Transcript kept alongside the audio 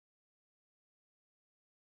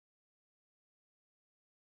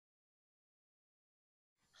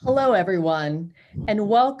Hello, everyone, and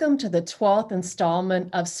welcome to the 12th installment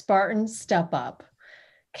of Spartans Step Up,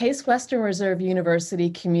 Case Western Reserve University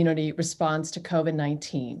Community Response to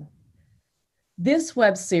COVID-19. This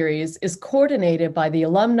web series is coordinated by the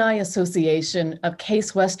Alumni Association of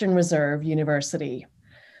Case Western Reserve University.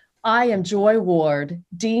 I am Joy Ward,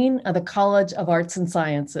 Dean of the College of Arts and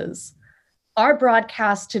Sciences. Our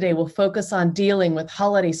broadcast today will focus on dealing with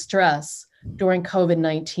holiday stress during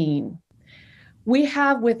COVID-19. We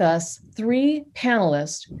have with us three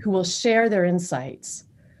panelists who will share their insights.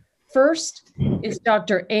 First is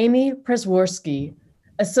Dr. Amy Przeworski,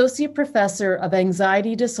 Associate Professor of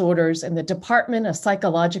Anxiety Disorders in the Department of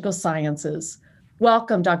Psychological Sciences.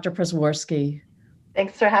 Welcome, Dr. Przeworski.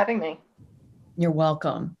 Thanks for having me. You're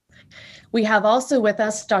welcome. We have also with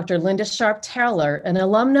us Dr. Linda Sharpe-Taylor, an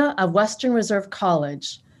alumna of Western Reserve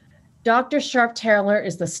College. Dr. Sharpe-Taylor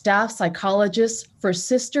is the staff psychologist for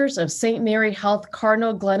Sisters of St. Mary Health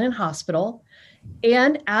Cardinal Glennon Hospital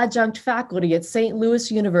and adjunct faculty at St. Louis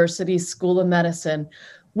University School of Medicine.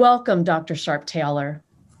 Welcome, Dr. Sharpe-Taylor.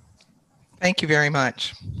 Thank you very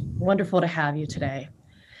much. Wonderful to have you today.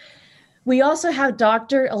 We also have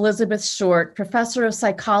Dr. Elizabeth Short, Professor of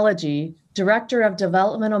Psychology, Director of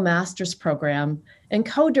Developmental Master's Program, and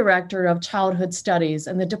co-director of Childhood Studies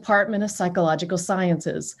in the Department of Psychological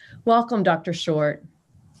Sciences. Welcome, Dr. Short.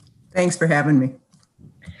 Thanks for having me.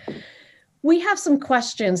 We have some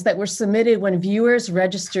questions that were submitted when viewers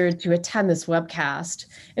registered to attend this webcast,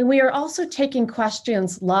 and we are also taking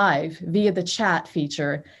questions live via the chat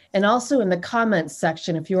feature and also in the comments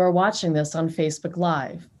section if you are watching this on Facebook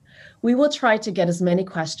Live. We will try to get as many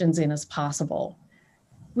questions in as possible.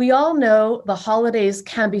 We all know the holidays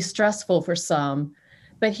can be stressful for some,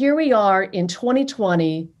 but here we are in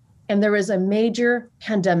 2020, and there is a major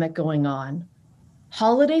pandemic going on.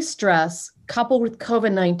 Holiday stress, coupled with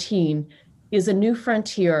COVID-19, is a new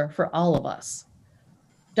frontier for all of us.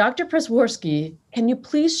 Dr. Przeworski, can you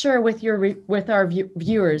please share with our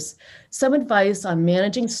viewers some advice on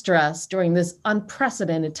managing stress during this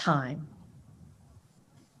unprecedented time?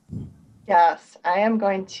 Yes, I am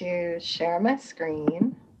going to share my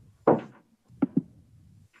screen.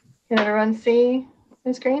 Can everyone see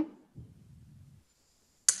my screen?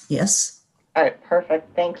 Yes. All right,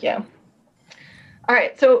 perfect. Thank you. All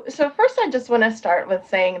right, so first I just want to start with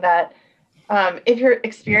saying that if you're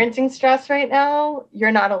experiencing stress right now,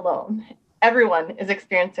 you're not alone. Everyone is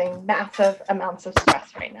experiencing massive amounts of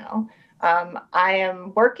stress right now. I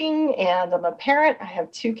am working and I'm a parent. I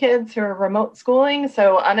have two kids who are remote schooling.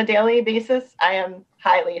 So on a daily basis, I am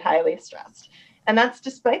highly, highly stressed. And that's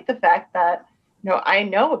despite the fact that, I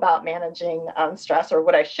know about managing stress, or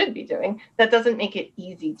what I should be doing. That doesn't make it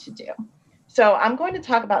easy to do. So I'm going to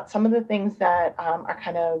talk about some of the things that are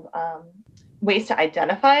kind of ways to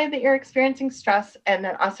identify that you're experiencing stress, and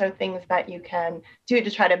then also things that you can do to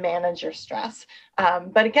try to manage your stress.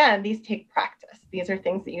 But again, these take practice. These are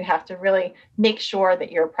things that you have to really make sure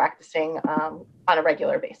that you're practicing on a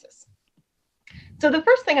regular basis. So the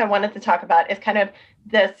first thing I wanted to talk about is kind of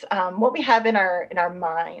this, what we have in our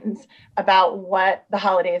minds about what the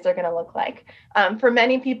holidays are going to look like. For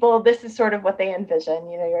many people, this is sort of what they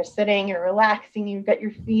envision. You're sitting, you're relaxing, you've got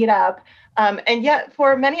your feet up. And yet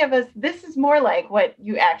for many of us, this is more like what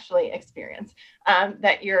you actually experience,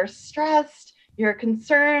 that you're stressed, you're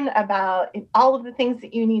concerned about all of the things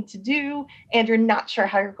that you need to do, and you're not sure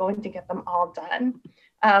how you're going to get them all done.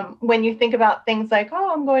 When you think about things like,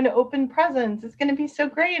 oh, I'm going to open presents, it's going to be so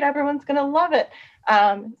great, everyone's going to love it.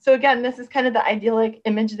 So again, this is kind of the idyllic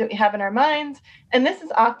image that we have in our minds. And this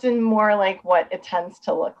is often more like what it tends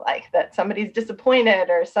to look like, that somebody's disappointed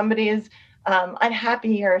or somebody's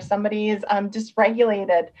unhappy or somebody's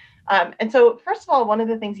dysregulated. And so first of all, one of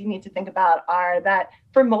the things you need to think about are that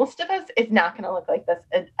for most of us, it's not going to look like this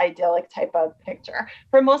idyllic type of picture.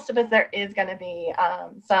 For most of us, there is going to be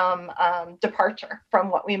some departure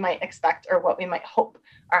from what we might expect or what we might hope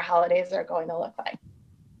our holidays are going to look like.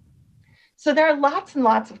 So there are lots and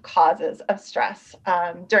lots of causes of stress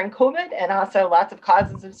during COVID, and also lots of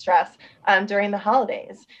causes of stress during the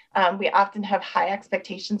holidays. We often have high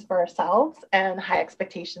expectations for ourselves and high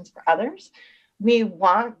expectations for others. We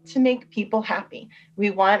want to make people happy. We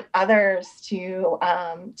want others to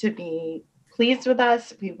be pleased with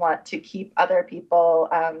us. We want to keep other people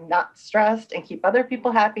not stressed and keep other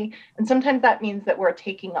people happy. And sometimes that means that we're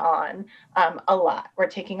taking on a lot. We're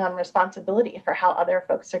taking on responsibility for how other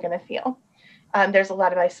folks are going to feel. There's a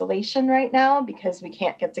lot of isolation right now because we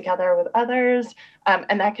can't get together with others.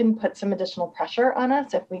 And that can put some additional pressure on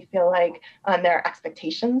us if we feel like there are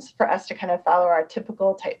expectations for us to kind of follow our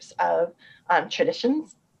typical types of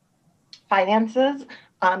traditions. Finances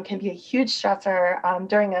can be a huge stressor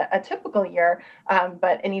during a typical year,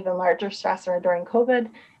 but an even larger stressor during COVID.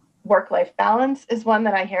 Work-life balance is one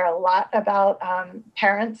that I hear a lot about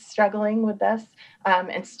parents struggling with this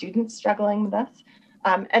and students struggling with this.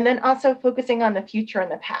 And then also focusing on the future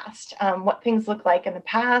and the past, what things look like in the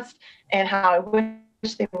past and how I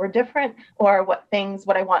wish they were different, or what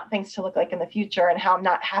I want things to look like in the future and how I'm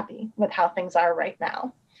not happy with how things are right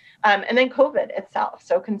now. And then COVID itself.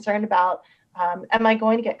 So concerned about, am I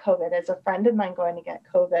going to get COVID? Is a friend of mine going to get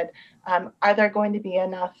COVID? Are there going to be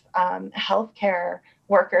enough healthcare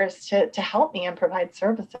workers to help me and provide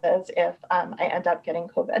services if I end up getting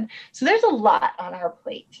COVID? So there's a lot on our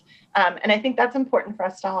plate. And I think that's important for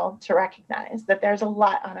us all to recognize, that there's a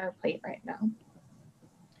lot on our plate right now.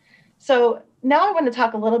 So now I want to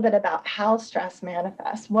talk a little bit about how stress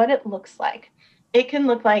manifests, what it looks like. It can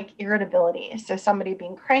look like irritability. So somebody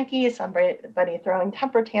being cranky, somebody throwing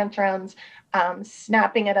temper tantrums,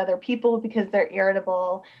 snapping at other people because they're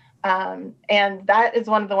irritable. And that is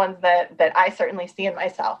one of the ones that I certainly see in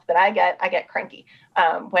myself, that I get cranky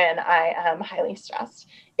when I am highly stressed.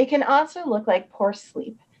 It can also look like poor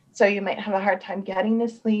sleep. So you might have a hard time getting to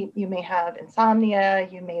sleep. You may have insomnia.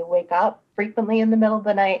 You may wake up frequently in the middle of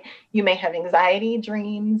the night. You may have anxiety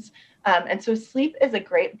dreams. And so sleep is a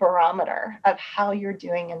great barometer of how you're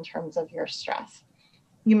doing in terms of your stress.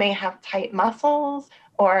 You may have tight muscles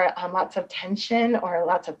or lots of tension or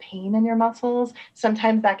lots of pain in your muscles.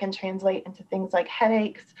 Sometimes that can translate into things like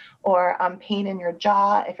headaches or pain in your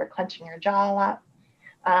jaw if you're clenching your jaw a lot.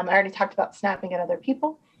 I already talked about snapping at other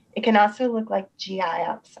people. It can also look like GI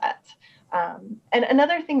upset. And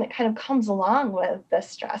another thing that kind of comes along with the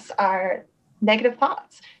stress are negative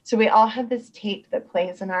thoughts. So we all have this tape that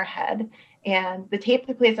plays in our head, and the tape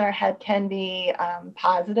that plays in our head can be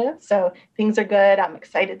positive. So things are good. I'm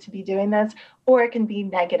excited to be doing this. Or it can be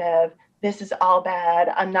negative. This is all bad.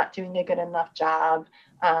 I'm not doing a good enough job.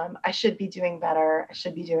 I should be doing better. I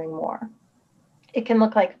should be doing more. It can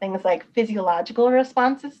look like things like physiological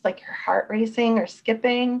responses, like your heart racing or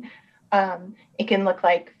skipping. It can look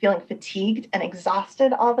like feeling fatigued and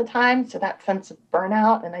exhausted all the time. So that sense of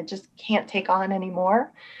burnout and I just can't take on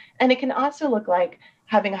anymore. And it can also look like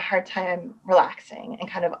having a hard time relaxing and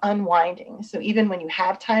kind of unwinding. So even when you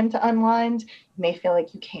have time to unwind, you may feel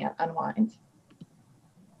like you can't unwind.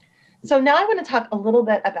 So now I want to talk a little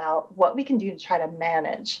bit about what we can do to try to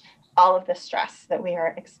manage all of the stress that we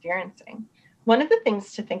are experiencing. One of the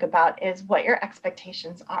things to think about is what your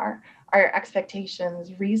expectations are. Are your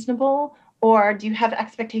expectations reasonable, or do you have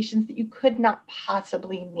expectations that you could not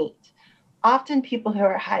possibly meet? Often people who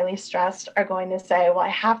are highly stressed are going to say, well, I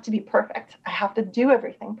have to be perfect. I have to do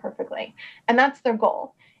everything perfectly. And that's their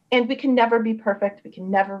goal. And we can never be perfect. We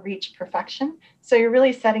can never reach perfection. So you're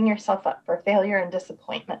really setting yourself up for failure and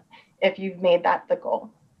disappointment if you've made that the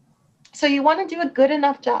goal. So you want to do a good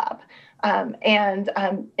enough job and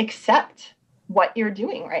accept what you're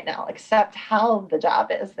doing right now, accept how the job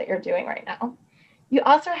is that you're doing right now. You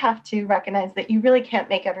also have to recognize that you really can't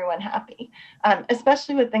make everyone happy,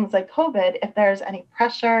 especially with things like COVID. If there's any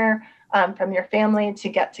pressure from your family to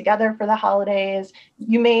get together for the holidays,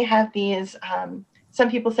 you may have these, some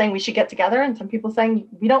people saying we should get together and some people saying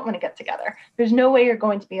we don't want to get together. There's no way you're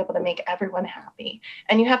going to be able to make everyone happy.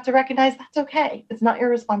 And you have to recognize that's okay. It's not your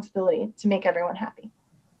responsibility to make everyone happy.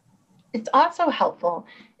 It's also helpful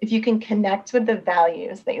if you can connect with the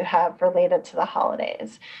values that you have related to the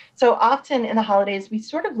holidays. So often in the holidays, we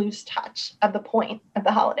sort of lose touch of the point of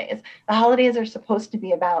the holidays. The holidays are supposed to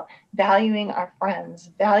be about valuing our friends,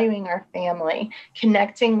 valuing our family,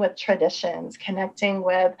 connecting with traditions, connecting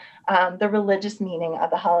with the religious meaning of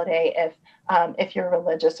the holiday if you're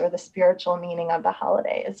religious, or the spiritual meaning of the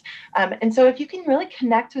holidays. And so if you can really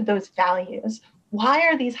connect with those values, why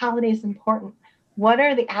are these holidays important? What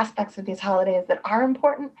are the aspects of these holidays that are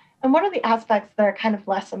important? And what are the aspects that are kind of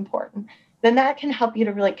less important? Then that can help you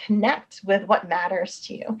to really connect with what matters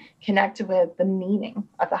to you, connect with the meaning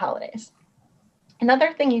of the holidays.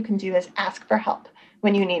 Another thing you can do is ask for help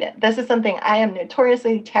when you need it. This is something I am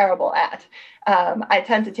notoriously terrible at. I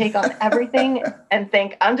tend to take on everything and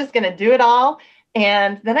think I'm just going to do it all.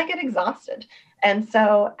 And then I get exhausted. And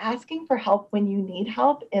so asking for help when you need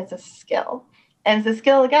help is a skill. And it's a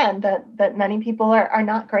skill, again, that many people are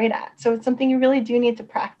not great at. So it's something you really do need to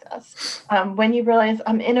practice. When you realize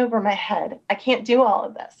I'm in over my head, I can't do all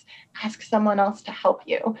of this, ask someone else to help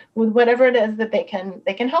you with whatever it is that they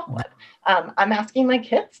can help with. I'm asking my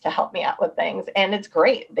kids to help me out with things, and it's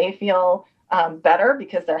great. They feel better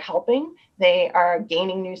because they're helping. They are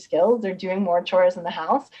gaining new skills. They're doing more chores in the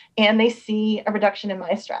house, and they see a reduction in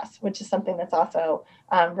my stress, which is something that's also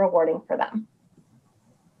rewarding for them.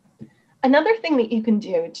 Another thing that you can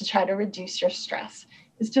do to try to reduce your stress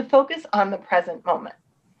is to focus on the present moment.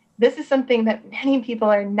 This is something that many people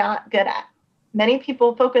are not good at. Many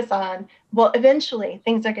people focus on, well, eventually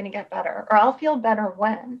things are going to get better, or I'll feel better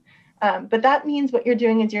when. But that means what you're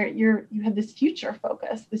doing is you have this future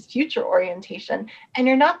focus, this future orientation, and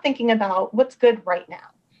you're not thinking about what's good right now.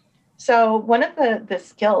 So one of the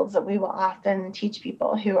skills that we will often teach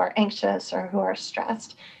people who are anxious or who are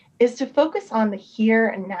stressed is to focus on the here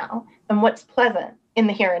and now and what's pleasant in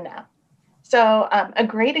the here and now. So a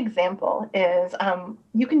great example is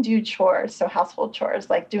you can do chores, so household chores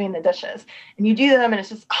like doing the dishes, and you do them and it's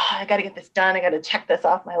just, I got to get this done. I got to check this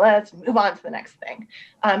off my list and move on to the next thing.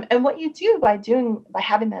 And what you do by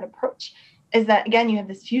having that approach is that, again, you have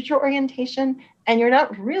this future orientation and you're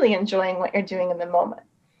not really enjoying what you're doing in the moment.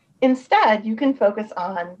 Instead, you can focus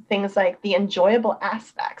on things like the enjoyable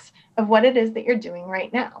aspects of what it is that you're doing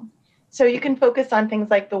right now. So you can focus on things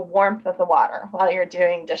like the warmth of the water while you're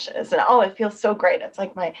doing dishes. And, it feels so great. It's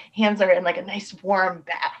like my hands are in like a nice warm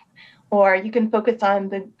bath. Or you can focus on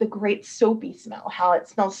the great soapy smell, how it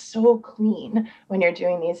smells so clean when you're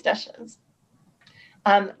doing these dishes.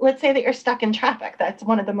 Let's say that you're stuck in traffic. That's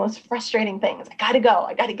one of the most frustrating things. I got to go.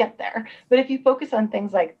 I got to get there. But if you focus on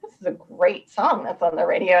things like, this is a great song that's on the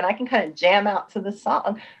radio and I can kind of jam out to the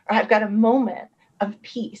song, or I've got a moment of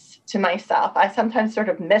peace to myself. I sometimes sort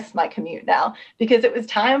of miss my commute now because it was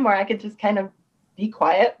time where I could just kind of be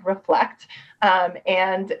quiet, reflect,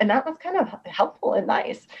 and that was kind of helpful and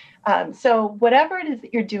nice. So whatever it is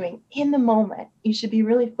that you're doing in the moment, you should be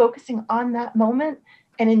really focusing on that moment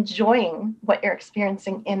and enjoying what you're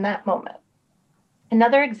experiencing in that moment.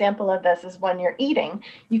 Another example of this is when you're eating,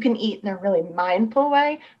 you can eat in a really mindful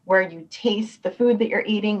way where you taste the food that you're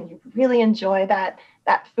eating, you really enjoy that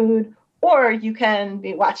food. Or you can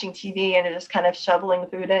be watching TV and just kind of shoveling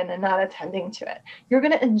food in and not attending to it. You're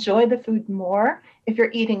going to enjoy the food more if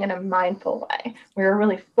you're eating in a mindful way, where you're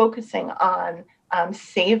really focusing on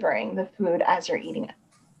savoring the food as you're eating it.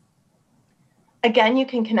 Again, you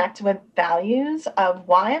can connect with values of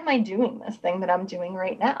why am I doing this thing that I'm doing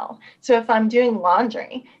right now? So if I'm doing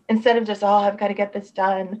laundry, instead of just, I've got to get this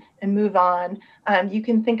done and move on, you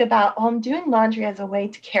can think about, I'm doing laundry as a way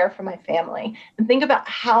to care for my family, and think about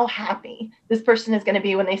how happy this person is going to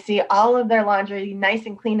be when they see all of their laundry nice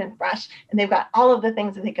and clean and fresh, and they've got all of the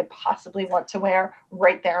things that they could possibly want to wear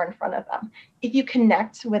right there in front of them. If you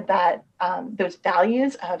connect with that, those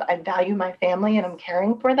values of I value my family and I'm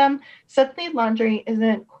caring for them, suddenly laundry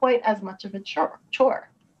isn't quite as much of a chore.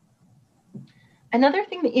 Another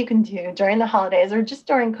thing that you can do during the holidays or just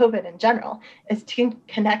during COVID in general is to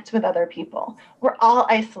connect with other people. We're all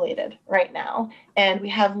isolated right now and we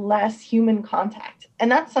have less human contact.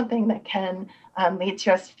 And that's something that can lead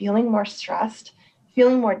to us feeling more stressed,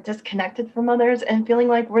 feeling more disconnected from others, and feeling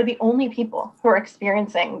like we're the only people who are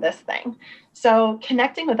experiencing this thing. So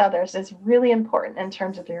connecting with others is really important in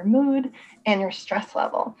terms of your mood and your stress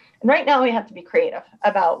level. And right now we have to be creative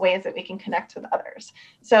about ways that we can connect with others.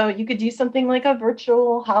 So you could do something like a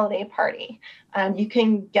virtual holiday party. You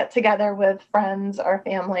can get together with friends or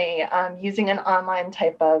family using an online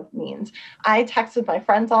type of means. I text with my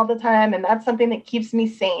friends all the time, and that's something that keeps me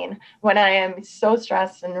sane when I am so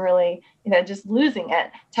stressed and really, just losing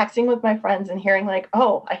it. Texting with my friends and hearing like,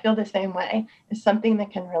 I feel the same way is something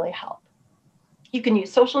that can really help. You can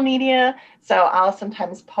use social media. So I'll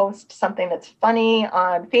sometimes post something that's funny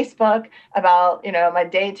on Facebook about, my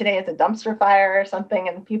day today is a dumpster fire or something.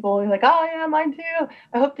 And people are like, oh yeah, mine too.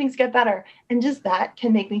 I hope things get better. And just that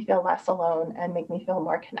can make me feel less alone and make me feel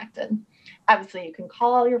more connected. Obviously, you can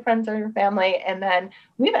call your friends or your family. And then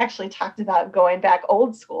we've actually talked about going back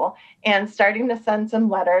old school and starting to send some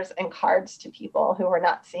letters and cards to people who we're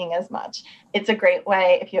not seeing as much. It's a great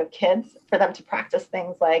way, if you have kids, for them to practice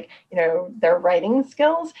things like, their writing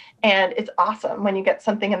skills. And it's awesome when you get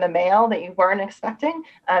something in the mail that you weren't expecting.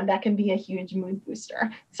 That can be a huge mood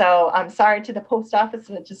booster. So I'm sorry to the post office,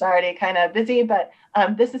 which is already kind of busy, but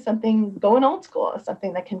this is something, going old school is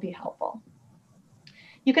something that can be helpful.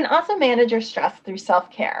 You can also manage your stress through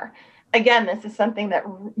self-care. Again, this is something that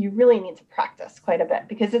you really need to practice quite a bit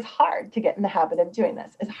because it's hard to get in the habit of doing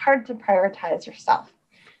this. It's hard to prioritize yourself.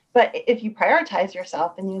 But if you prioritize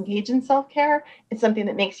yourself and you engage in self-care, it's something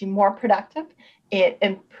that makes you more productive. It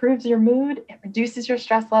improves your mood, it reduces your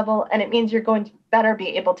stress level, and it means you're going to better be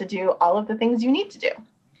able to do all of the things you need to do.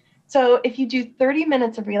 So if you do 30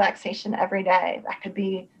 minutes of relaxation every day, that could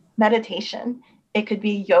be meditation. It could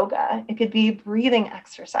be yoga. It could be breathing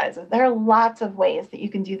exercises. There are lots of ways that you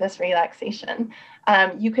can do this relaxation.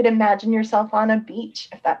 You could imagine yourself on a beach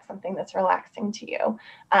if that's something that's relaxing to you.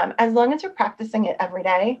 As long as you're practicing it every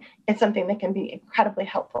day, it's something that can be incredibly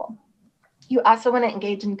helpful. You also want to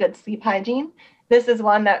engage in good sleep hygiene. This is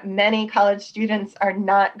one that many college students are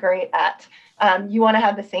not great at. You want to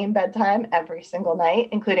have the same bedtime every single night,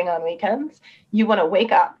 including on weekends. You want to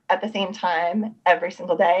wake up at the same time every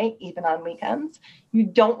single day, even on weekends. You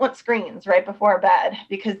don't want screens right before bed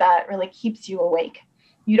because that really keeps you awake.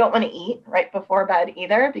 You don't want to eat right before bed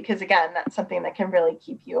either because, again, that's something that can really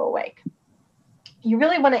keep you awake. You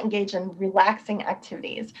really want to engage in relaxing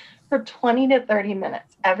activities for 20 to 30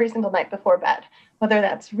 minutes every single night before bed, whether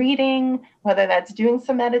that's reading, whether that's doing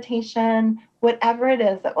some meditation, whatever it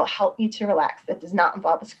is that will help you to relax that does not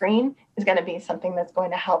involve a screen is going to be something that's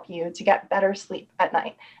going to help you to get better sleep at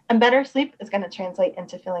night. And better sleep is going to translate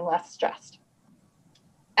into feeling less stressed.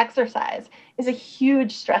 Exercise is a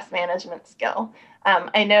huge stress management skill.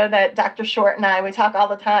 I know that Dr. Short and I, we talk all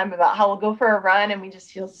the time about how we'll go for a run and we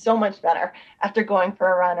just feel so much better after going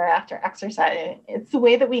for a run or after exercising. It's the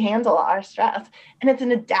way that we handle our stress, and it's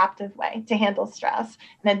an adaptive way to handle stress,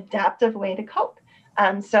 an adaptive way to cope.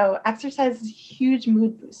 So exercise is a huge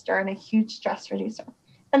mood booster and a huge stress reducer.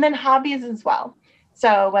 And then hobbies as well.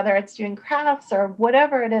 So whether it's doing crafts or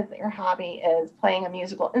whatever it is that your hobby is, playing a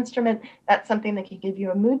musical instrument, that's something that can give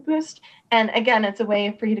you a mood boost. And again, it's a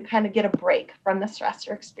way for you to kind of get a break from the stress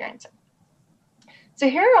you're experiencing. So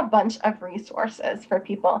here are a bunch of resources for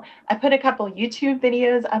people. I put a couple YouTube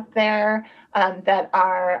videos up there that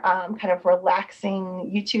are kind of relaxing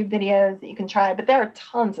YouTube videos that you can try, but there are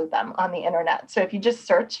tons of them on the internet. So if you just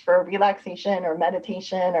search for relaxation or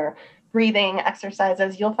meditation or breathing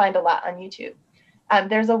exercises, you'll find a lot on YouTube.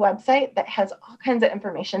 There's a website that has all kinds of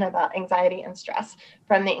information about anxiety and stress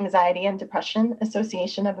from the Anxiety and Depression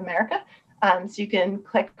Association of America. So you can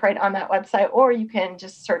click right on that website, or you can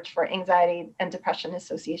just search for Anxiety and Depression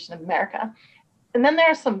Association of America. And then there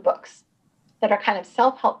are some books that are kind of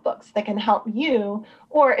self-help books that can help you,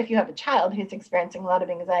 or if you have a child who's experiencing a lot of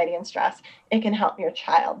anxiety and stress, it can help your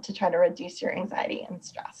child to try to reduce your anxiety and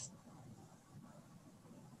stress.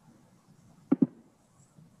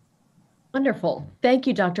 Wonderful. Thank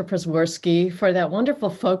you, Dr. Przeworski, for that wonderful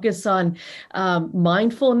focus on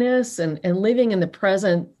mindfulness and living in the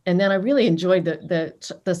present. And then I really enjoyed the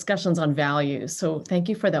discussions on values. So thank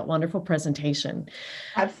you for that wonderful presentation.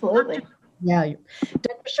 Absolutely. Yeah.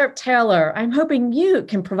 Dr. Sharpe-Taylor, I'm hoping you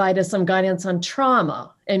can provide us some guidance on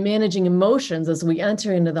trauma and managing emotions as we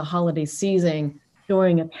enter into the holiday season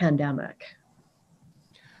during a pandemic.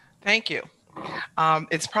 Thank you.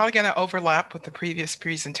 It's probably going to overlap with the previous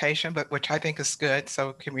presentation, but which I think is good, so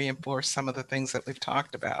it can reinforce some of the things that we've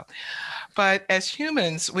talked about. But as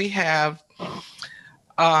humans, we have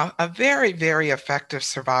a very, very effective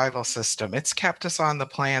survival system. It's kept us on the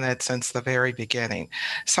planet since the very beginning.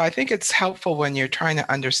 So I think it's helpful when you're trying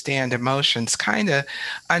to understand emotions, kind of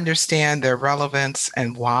understand their relevance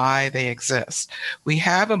and why they exist. We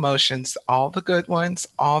have emotions, all the good ones,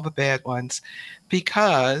 all the bad ones,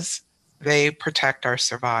 because they protect our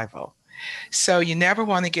survival. So you never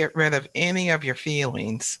want to get rid of any of your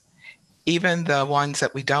feelings, even the ones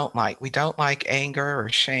that we don't like. We don't like anger or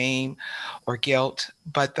shame or guilt,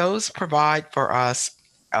 but those provide for us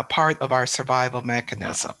a part of our survival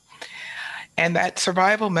mechanism. And that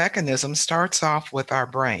survival mechanism starts off with our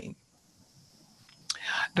brain.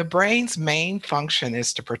 The brain's main function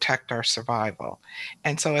is to protect our survival.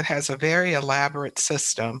 And so it has a very elaborate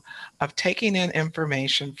system of taking in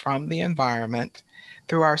information from the environment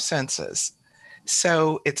through our senses.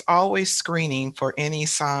 So it's always screening for any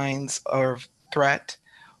signs of threat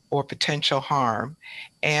or potential harm.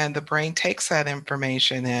 And the brain takes that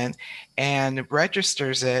information in and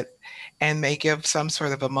registers it and may give some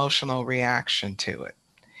sort of emotional reaction to it.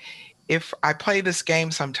 If I play this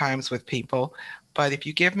game sometimes with people, but if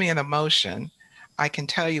you give me an emotion, I can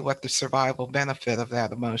tell you what the survival benefit of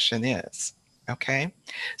that emotion is. Okay,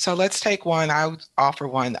 so let's take one. I would offer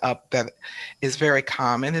one up that is very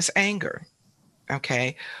common, is anger.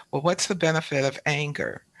 Okay, well, what's the benefit of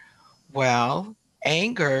anger? Well,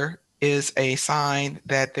 anger is a sign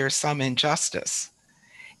that there's some injustice.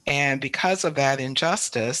 And because of that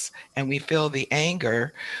injustice, and we feel the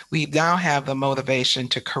anger, we now have the motivation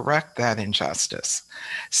to correct that injustice.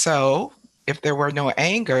 So if there were no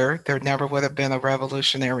anger, there never would have been a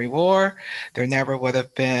Revolutionary War. There never would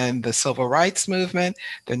have been the Civil Rights Movement.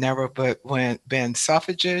 There never would have been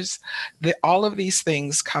suffrages. All of these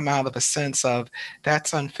things come out of a sense of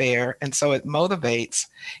that's unfair. And so it motivates.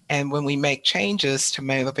 And when we make changes to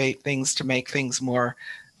motivate things to make things more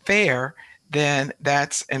fair, then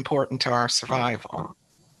that's important to our survival.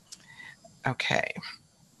 Okay.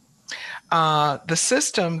 The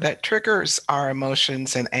system that triggers our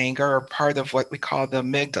emotions and anger are part of what we call the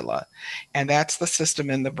amygdala. And that's the system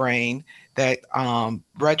in the brain that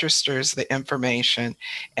registers the information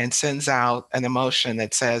and sends out an emotion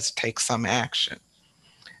that says, take some action.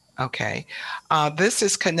 Okay. This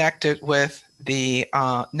is connected with the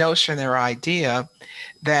notion or idea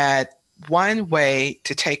that one way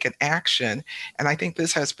to take an action, and I think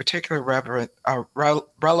this has particular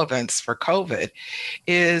relevance for COVID,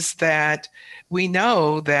 is that we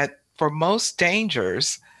know that for most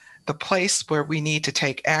dangers, the place where we need to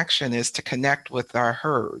take action is to connect with our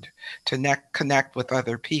herd, to connect with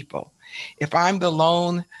other people. If I'm the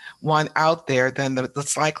lone one out there, then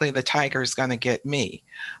it's likely the tiger is going to get me.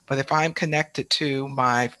 But if I'm connected to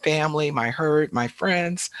my family, my herd, my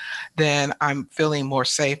friends, then I'm feeling more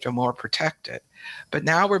safe and more protected. But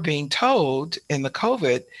now we're being told in the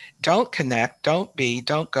COVID, don't connect, don't be,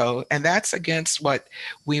 don't go. And that's against what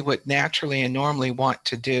we would naturally and normally want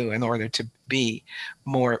to do in order to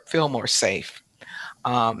feel more safe.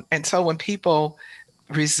 And so when people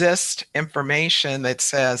resist information that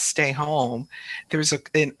says stay home,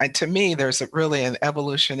 to me, there's really an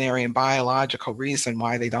evolutionary and biological reason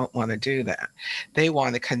why they don't want to do that. They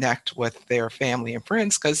want to connect with their family and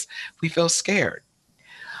friends because we feel scared.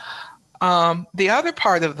 The other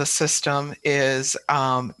part of the system is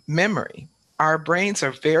memory. Our brains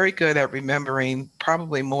are very good at remembering,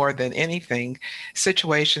 probably more than anything,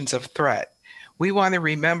 situations of threat. We want to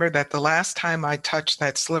remember that the last time I touched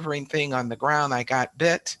that slithering thing on the ground, I got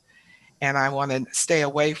bit, and I want to stay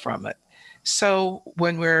away from it. So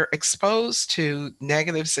when we're exposed to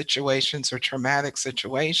negative situations or traumatic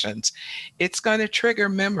situations, it's going to trigger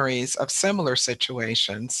memories of similar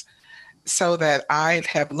situations so that I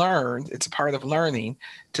have learned, it's a part of learning,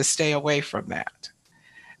 to stay away from that.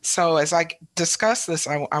 So as I discuss this,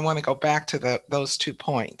 I want to go back to those 2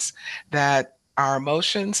 points, that our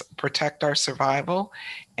emotions protect our survival,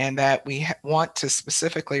 and that we want to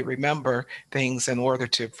specifically remember things in order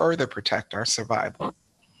to further protect our survival.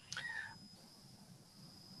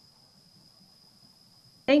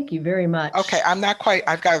 Thank you very much. Okay, I'm not quite.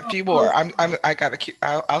 I've got a few more.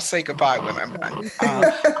 I'll say goodbye when I'm done.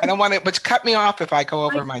 I don't want to, but cut me off if I go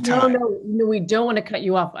over my time. No, we don't want to cut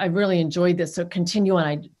you off. I really enjoyed this, so continue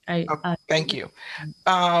on. Thank you.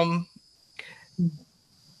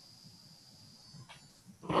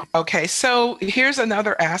 Okay, so here's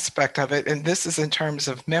another aspect of it, and this is in terms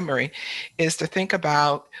of memory, is to think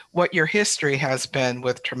about what your history has been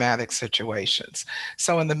with traumatic situations.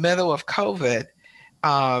 So in the middle of COVID,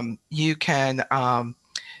 you can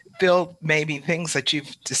feel maybe things that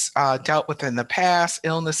you've dealt with in the past,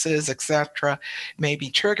 illnesses, etc., maybe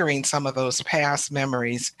triggering some of those past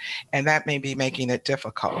memories, and that may be making it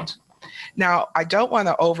difficult. Now, I don't want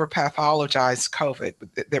to over-pathologize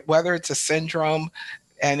COVID, whether it's a syndrome,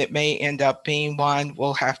 and it may end up being one,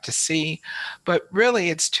 we'll have to see. But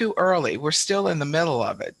really, it's too early. We're still in the middle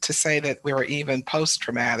of it to say that we're even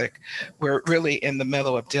post-traumatic. We're really in the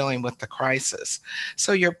middle of dealing with the crisis.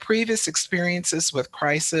 So your previous experiences with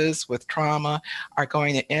crisis, with trauma, are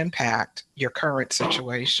going to impact your current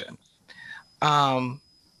situation. And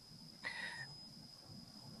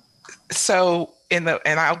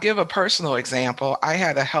I'll give a personal example. I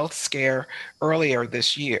had a health scare earlier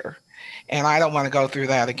this year, and I don't want to go through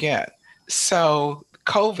that again. So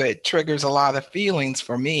COVID triggers a lot of feelings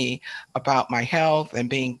for me about my health and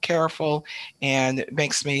being careful, and it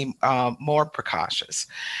makes me more precautious.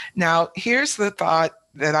 Now, here's the thought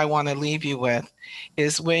that I want to leave you with,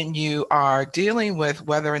 is when you are dealing with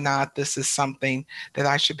whether or not this is something that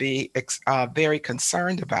I should be very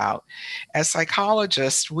concerned about. As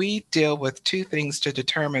psychologists, we deal with 2 things to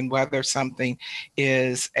determine whether something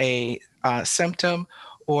is a symptom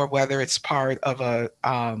or whether it's part of a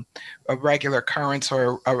regular occurrence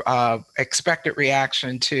or a expected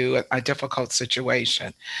reaction to a difficult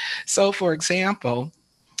situation. So for example,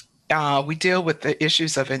 we deal with the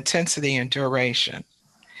issues of intensity and duration.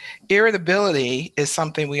 Irritability is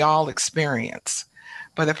something we all experience.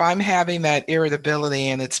 But if I'm having that irritability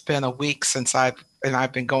and it's been a week since this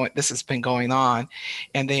has been going on,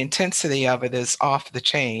 and the intensity of it is off the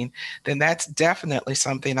chain, then that's definitely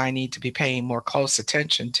something I need to be paying more close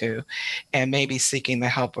attention to and maybe seeking the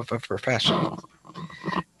help of a professional.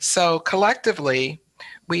 So collectively,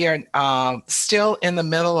 we are still in the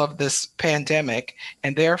middle of this pandemic,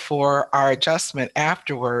 and therefore our adjustment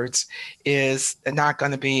afterwards is not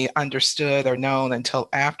going to be understood or known until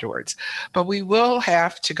afterwards. But we will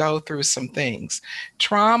have to go through some things.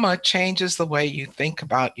 Trauma changes the way you think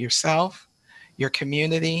about yourself, your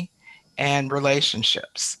community, and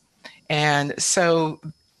relationships. And so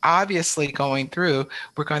obviously going through,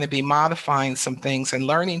 we're going to be modifying some things and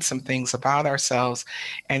learning some things about ourselves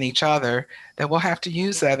and each other that we'll have to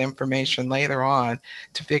use that information later on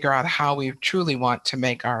to figure out how we truly want to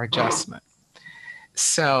make our adjustment.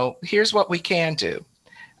 So here's what we can do.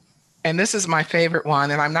 And this is my favorite one,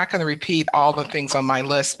 and I'm not going to repeat all the things on my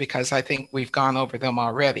list because I think we've gone over them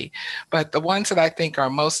already. But the ones that I think are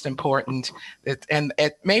most important,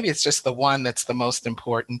 maybe it's just the one that's the most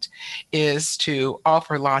important, is to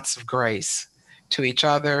offer lots of grace to each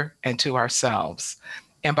other and to ourselves.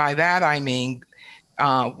 And by that, I mean,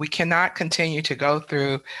 we cannot continue to go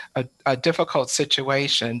through a difficult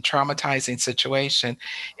situation, traumatizing situation,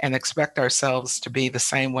 and expect ourselves to be the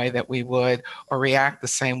same way that we would or react the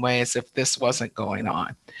same way as if this wasn't going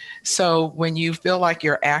on. So when you feel like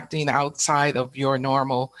you're acting outside of your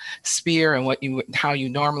normal sphere and how you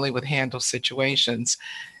normally would handle situations,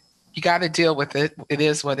 you got to deal with it. It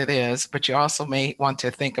is what it is, but you also may want to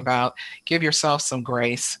think about, give yourself some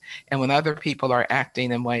grace. And when other people are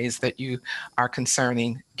acting in ways that you are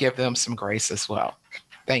concerning, give them some grace as well.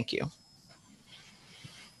 Thank you.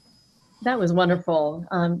 That was wonderful,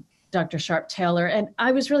 Dr. Sharpe-Taylor. And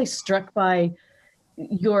I was really struck by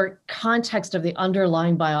your context of the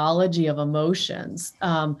underlying biology of emotions.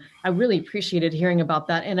 I really appreciated hearing about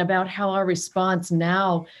that and about how our response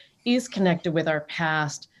now is connected with our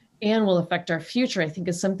past and will affect our future, I think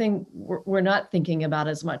is something we're not thinking about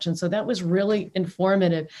as much. And so that was really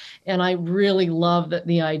informative. And I really love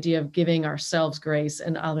the idea of giving ourselves grace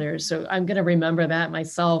and others. So I'm going to remember that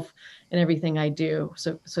myself in everything I do.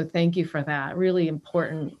 So thank you for that. Really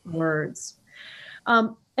important words.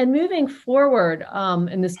 And moving forward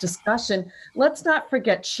in this discussion, let's not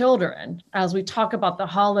forget children as we talk about the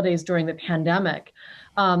holidays during the pandemic.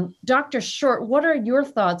 Dr. Short, what are your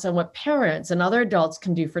thoughts on what parents and other adults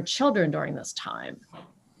can do for children during this time?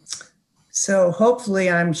 So hopefully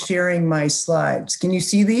I'm sharing my slides. Can you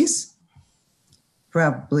see these?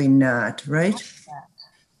 Probably not, right?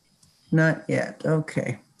 Not yet.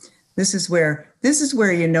 Okay. This is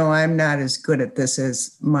where you know I'm not as good at this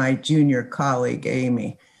as my junior colleague,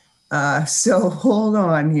 Amy. So hold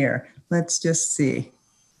on here. Let's just see.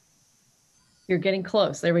 You're getting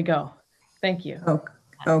close. There we go. Thank you.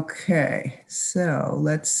 Okay, so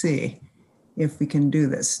let's see if we can do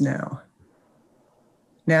this now.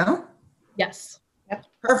 Now? Yes. Yep.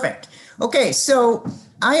 Perfect. Okay, so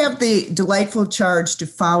I have the delightful charge to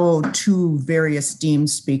follow two very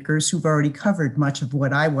esteemed speakers who've already covered much of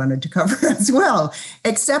what I wanted to cover as well,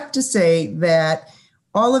 except to say that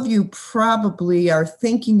all of you probably are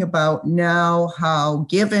thinking about now how,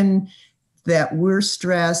 given that we're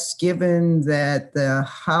stressed, given that the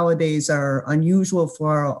holidays are unusual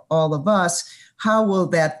for all of us, how will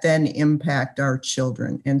that then impact our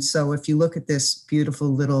children? And so if you look at this beautiful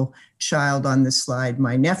little child on this slide,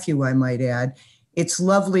 my nephew, I might add, it's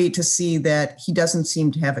lovely to see that he doesn't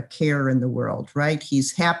seem to have a care in the world, right?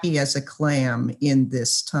 He's happy as a clam in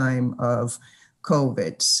this time of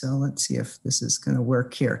COVID. So let's see if this is going to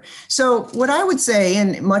work here. So what I would say,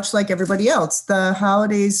 and much like everybody else, the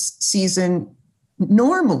holidays season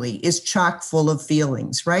normally is chock full of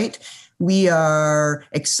feelings, right? We are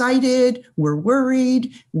excited, we're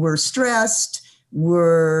worried, we're stressed,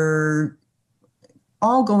 we're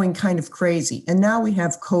all going kind of crazy. And now we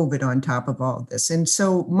have COVID on top of all of this. And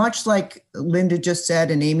so much like Linda just said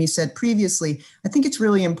and Amy said previously, I think it's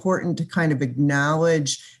really important to kind of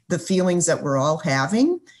acknowledge the feelings that we're all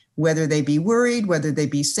having, whether they be worried, whether they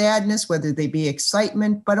be sadness, whether they be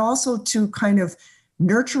excitement, but also to kind of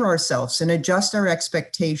nurture ourselves and adjust our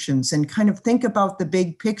expectations and kind of think about the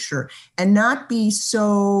big picture and not be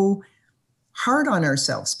so hard on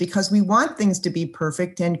ourselves because we want things to be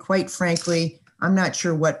perfect. And quite frankly, I'm not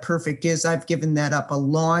sure what perfect is. I've given that up a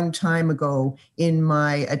long time ago in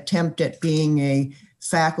my attempt at being a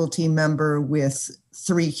faculty member with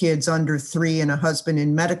 3 kids under 3 and a husband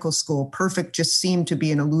in medical school. Perfect just seemed to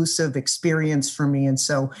be an elusive experience for me. And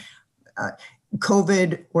so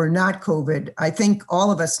COVID or not COVID, I think all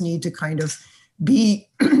of us need to kind of be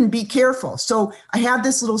careful. So I have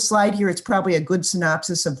this little slide here. It's probably a good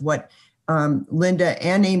synopsis of what Linda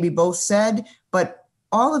and Amy both said, but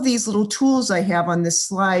all of these little tools I have on this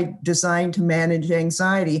slide designed to manage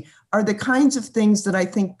anxiety are the kinds of things that I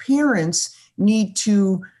think parents need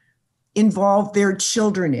to involve their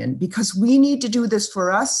children in, because we need to do this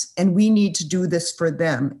for us and we need to do this for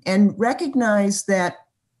them. And recognize that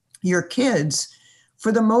your kids,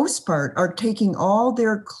 for the most part, are taking all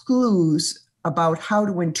their clues about how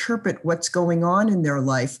to interpret what's going on in their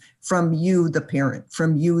life from you, the parent,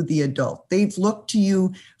 from you, the adult. They've looked to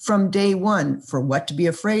you from day one for what to be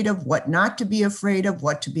afraid of, what not to be afraid of,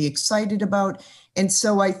 what to be excited about. And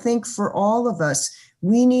so I think for all of us,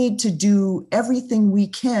 we need to do everything we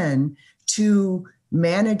can to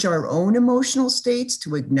manage our own emotional states,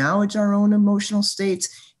 to acknowledge our own emotional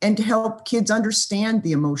states, and to help kids understand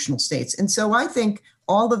the emotional states. And so I think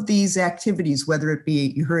all of these activities, whether it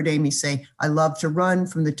be, you heard Amy say, I love to run.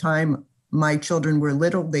 From the time my children were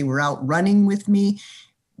little, they were out running with me.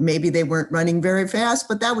 Maybe they weren't running very fast,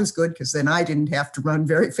 but that was good because then I didn't have to run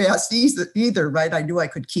very fast either, right? I knew I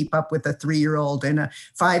could keep up with a 3-year-old and a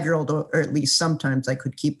 5-year-old, or at least sometimes I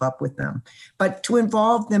could keep up with them. But to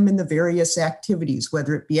involve them in the various activities,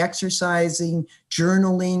 whether it be exercising,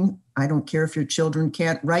 journaling, I don't care if your children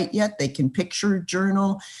can't write yet, they can picture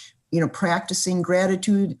journal, practicing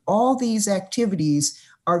gratitude. All these activities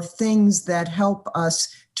are things that help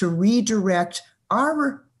us to redirect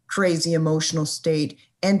our crazy emotional state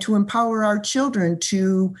and to empower our children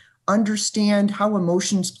to understand how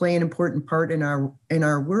emotions play an important part in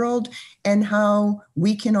our world and how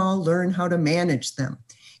we can all learn how to manage them.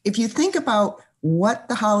 If you think about what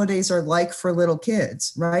the holidays are like for little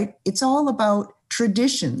kids, right? It's all about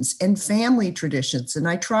traditions and family traditions. And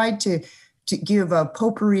I tried to give a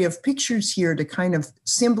potpourri of pictures here to kind of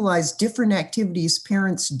symbolize different activities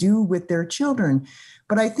parents do with their children.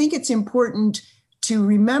 But I think it's important to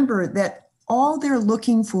remember that all they're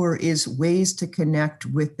looking for is ways to connect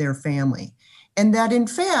with their family. And that in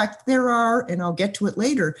fact, there are, and I'll get to it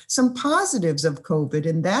later, some positives of COVID.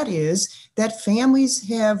 And that is that families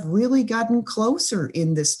have really gotten closer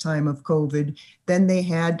in this time of COVID than they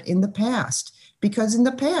had in the past. Because in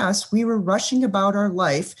the past, we were rushing about our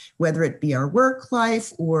life, whether it be our work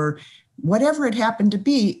life or whatever it happened to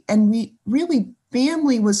be. And we really,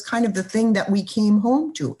 family was kind of the thing that we came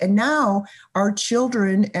home to. And now our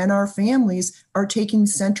children and our families are taking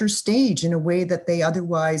center stage in a way that they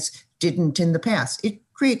otherwise didn't in the past. It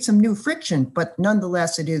creates some new friction, but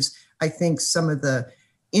nonetheless, it is, I think, some of the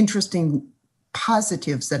interesting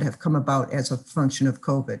positives that have come about as a function of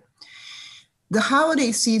COVID. The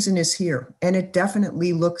holiday season is here, and it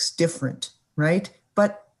definitely looks different, right?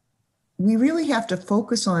 But we really have to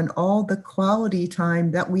focus on all the quality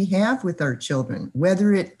time that we have with our children,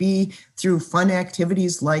 whether it be through fun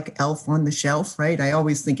activities like Elf on the Shelf, right? I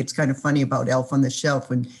always think it's kind of funny about Elf on the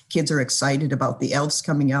Shelf when kids are excited about the elves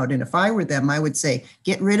coming out. And if I were them, I would say,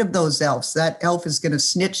 get rid of those elves. That elf is going to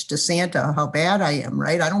snitch to Santa how bad I am,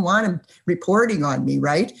 right? I don't want him reporting on me,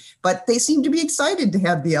 right? But they seem to be excited to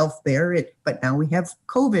have the elf there. But now we have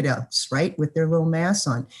COVID elves, right? With their little masks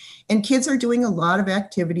on. And kids are doing a lot of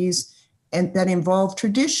activities and that involve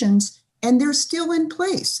traditions, and they're still in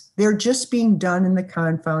place. They're just being done in the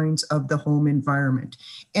confines of the home environment.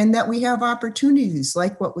 And that we have opportunities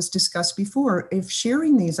like what was discussed before, if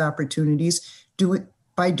sharing these opportunities, do it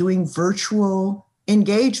by doing virtual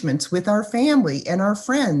engagements with our family and our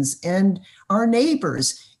friends and our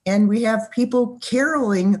neighbors. And we have people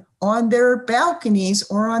caroling on their balconies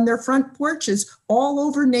or on their front porches all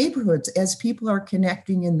over neighborhoods as people are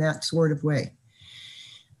connecting in that sort of way.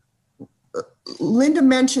 Linda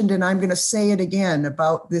mentioned, and I'm going to say it again,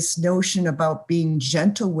 about this notion about being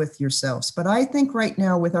gentle with yourselves. But I think right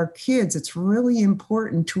now with our kids, it's really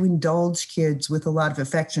important to indulge kids with a lot of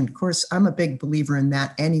affection. Of course, I'm a big believer in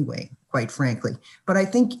that anyway, quite frankly. But I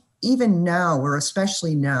think even now, or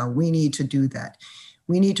especially now, we need to do that.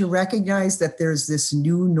 We need to recognize that there's this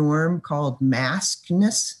new norm called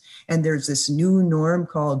maskness. And there's this new norm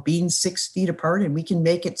called being 6 feet apart. And we can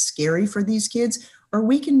make it scary for these kids, or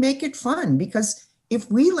we can make it fun, because if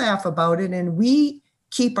we laugh about it and we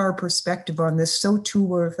keep our perspective on this, so too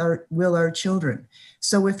will our children.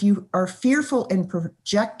 So if you are fearful and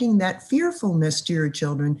projecting that fearfulness to your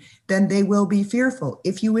children, then they will be fearful.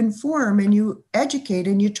 If you inform and you educate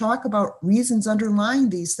and you talk about reasons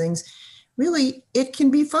underlying these things, really, it can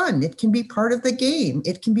be fun. It can be part of the game.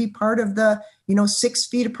 It can be part of the 6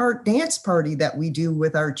 feet apart dance party that we do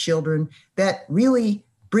with our children that really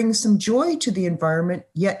brings some joy to the environment,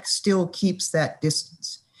 yet still keeps that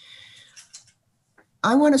distance.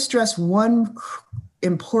 I want to stress one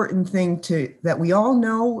important thing that we all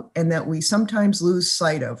know and that we sometimes lose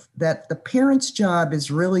sight of, that the parent's job is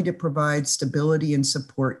really to provide stability and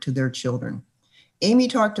support to their children. Amy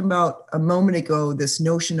talked about a moment ago this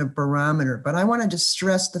notion of barometer, but I want to just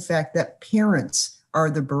stress the fact that parents are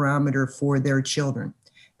the barometer for their children,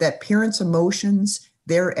 that parents' emotions,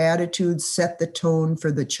 their attitudes set the tone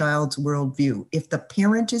for the child's worldview. If the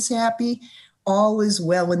parent is happy, all is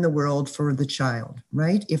well in the world for the child,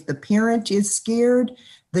 right? If the parent is scared,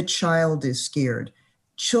 the child is scared.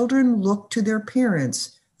 Children look to their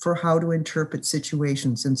parents for how to interpret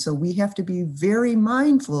situations. And so we have to be very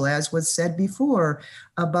mindful, as was said before,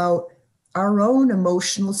 about our own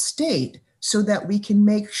emotional state so that we can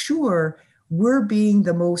make sure we're being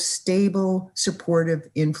the most stable, supportive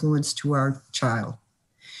influence to our child.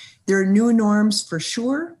 There are new norms for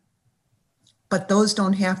sure, but those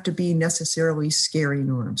don't have to be necessarily scary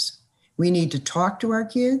norms. We need to talk to our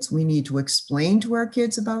kids. We need to explain to our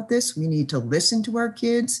kids about this. We need to listen to our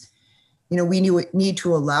kids. We need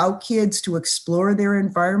to allow kids to explore their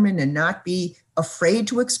environment and not be afraid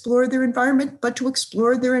to explore their environment, but to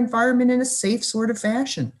explore their environment in a safe sort of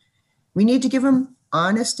fashion. We need to give them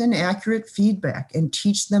honest and accurate feedback and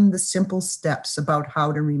teach them the simple steps about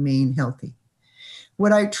how to remain healthy.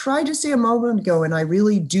 What I tried to say a moment ago, and I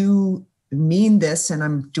really do mean this, and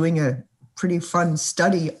I'm doing a pretty fun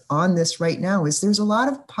study on this right now, is there's a lot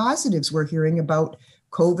of positives we're hearing about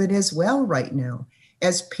COVID as well right now.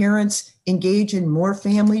 As parents engage in more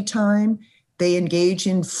family time, they engage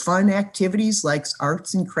in fun activities like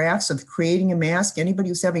arts and crafts of creating a mask. Anybody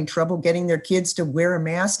who's having trouble getting their kids to wear a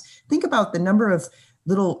mask, think about the number of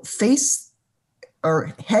little face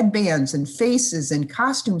or headbands and faces and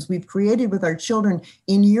costumes we've created with our children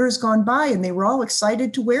in years gone by, and they were all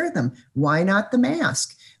excited to wear them. Why not the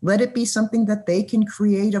mask? Let it be something that they can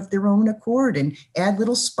create of their own accord and add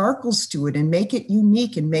little sparkles to it and make it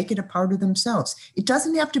unique and make it a part of themselves. It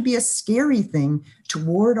doesn't have to be a scary thing to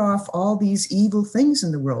ward off all these evil things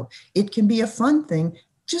in the world. It can be a fun thing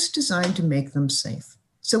just designed to make them safe.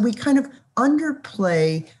 So we kind of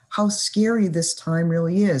underplay how scary this time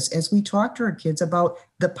really is as we talk to our kids about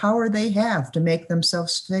the power they have to make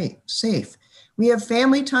themselves safe. We have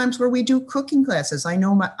family times where we do cooking classes. I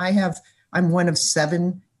know I'm one of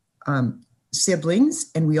 7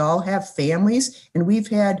 siblings, and we all have families, and we've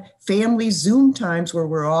had family Zoom times where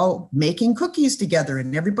we're all making cookies together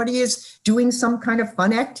and everybody is doing some kind of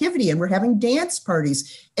fun activity and we're having dance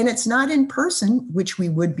parties. And it's not in person, which we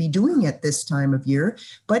would be doing at this time of year,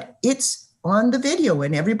 but it's on the video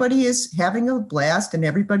and everybody is having a blast and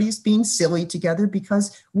everybody's being silly together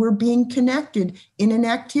because we're being connected in an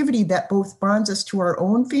activity that both bonds us to our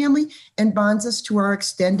own family and bonds us to our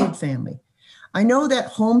extended family. I know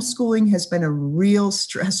that homeschooling has been a real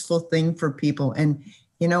stressful thing for people. And,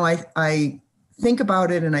 I think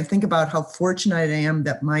about it and I think about how fortunate I am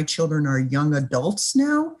that my children are young adults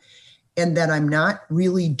now and that I'm not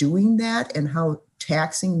really doing that and how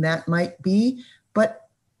taxing that might be. But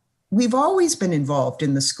we've always been involved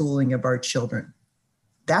in the schooling of our children.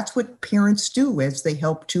 That's what parents do as they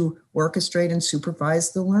help to orchestrate and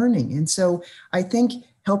supervise the learning. And so I think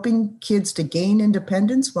helping kids to gain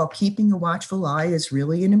independence while keeping a watchful eye is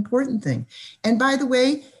really an important thing. And by the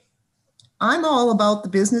way, I'm all about the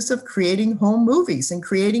business of creating home movies and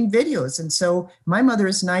creating videos. And so my mother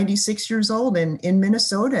is 96 years old and in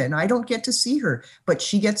Minnesota, and I don't get to see her, but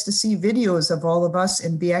she gets to see videos of all of us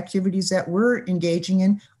and the activities that we're engaging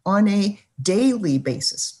in on a daily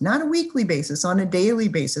basis, not a weekly basis, on a daily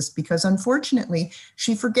basis, because unfortunately,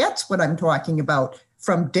 she forgets what I'm talking about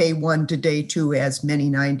from day 1 to day 2, as many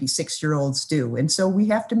 96-year-olds do. And so we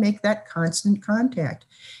have to make that constant contact.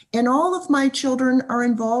 And all of my children are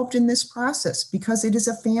involved in this process because it is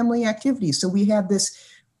a family activity. So we have this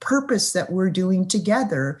purpose that we're doing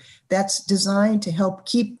together that's designed to help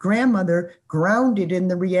keep grandmother grounded in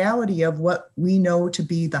the reality of what we know to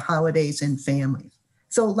be the holidays and family.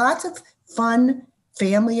 So lots of fun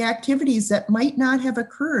family activities that might not have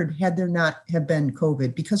occurred had there not have been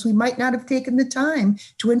COVID, because we might not have taken the time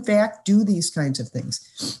to, in fact, do these kinds of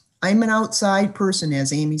things. I'm an outside person,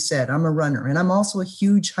 as Amy said. I'm a runner, and I'm also a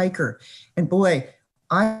huge hiker. And boy,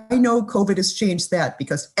 I know COVID has changed that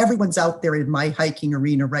because everyone's out there in my hiking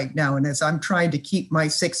arena right now. And as I'm trying to keep my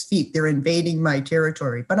 6 feet, they're invading my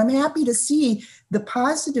territory. But I'm happy to see the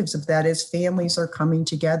positives of that as families are coming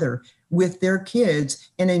together with their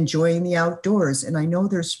kids and enjoying the outdoors. And I know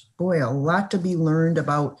there's, boy, a lot to be learned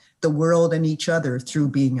about the world and each other through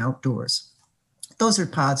being outdoors. Those are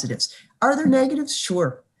positives. Are there negatives?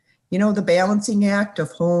 Sure. The balancing act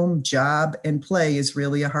of home, job, and play is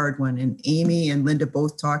really a hard one. And Amy and Linda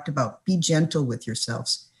both talked about be gentle with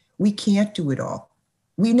yourselves. We can't do it all.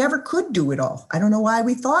 We never could do it all. I don't know why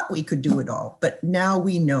we thought we could do it all, but now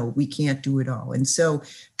we know we can't do it all. And so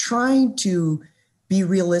trying to be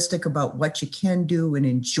realistic about what you can do and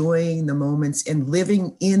enjoying the moments and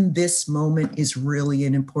living in this moment is really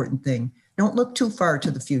an important thing. Don't look too far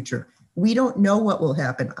to the future. We don't know what will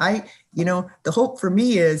happen. The hope for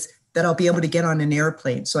me is that I'll be able to get on an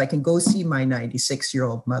airplane so I can go see my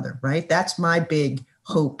 96-year-old mother, right? That's my big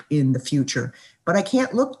hope in the future. But I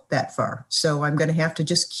can't look that far. So I'm going to have to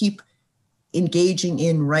just keep engaging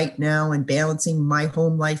in right now and balancing my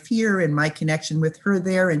home life here and my connection with her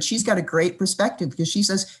there. And she's got a great perspective because she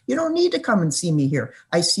says, you don't need to come and see me here.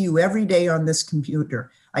 I see you every day on this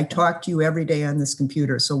computer. I talk to you every day on this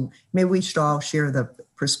computer. So maybe we should all share the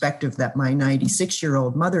perspective that my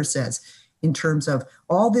 96-year-old mother says in terms of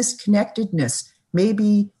all this connectedness.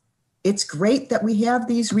 Maybe it's great that we have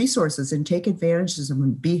these resources and take advantage of them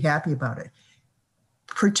and be happy about it.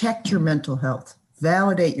 Protect your mental health.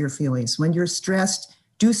 Validate your feelings. When you're stressed,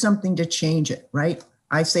 do something to change it, right?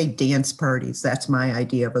 I say dance parties. That's my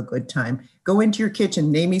idea of a good time. Go into your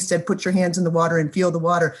kitchen. Amy said, put your hands in the water and feel the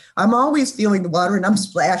water. I'm always feeling the water and I'm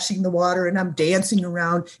splashing the water and I'm dancing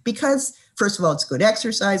around because, first of all, it's good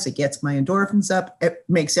exercise. It gets my endorphins up. It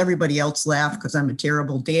makes everybody else laugh because I'm a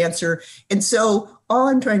terrible dancer. And so all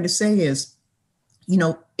I'm trying to say is,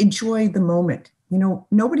 enjoy the moment.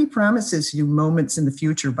 Nobody promises you moments in the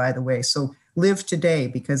future, by the way. So live today,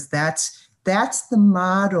 because that's the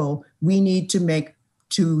model we need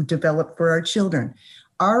to develop for our children.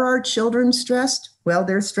 Are our children stressed? Well,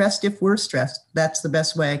 they're stressed if we're stressed. That's the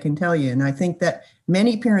best way I can tell you. And I think that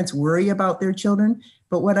many parents worry about their children,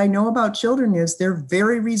 but what I know about children is they're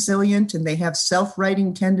very resilient and they have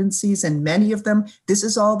self-righting tendencies, and many of them, this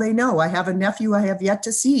is all they know. I have a nephew I have yet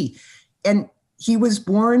to see, and he was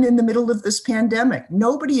born in the middle of this pandemic.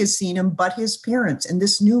 Nobody has seen him but his parents. And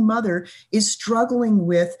this new mother is struggling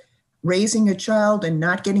with raising a child and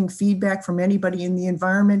not getting feedback from anybody in the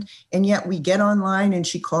environment. And yet we get online and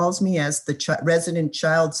she calls me as the resident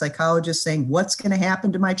child psychologist saying, what's going to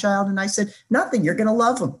happen to my child? And I said, nothing. You're going to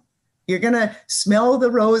love him. You're going to smell the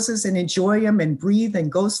roses and enjoy them and breathe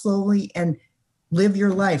and go slowly and live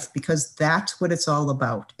your life, because that's what it's all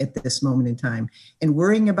about at this moment in time. And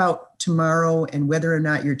worrying about tomorrow and whether or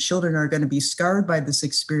not your children are going to be scarred by this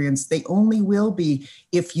experience, they only will be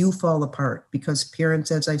if you fall apart, because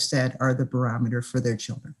parents, as I've said, are the barometer for their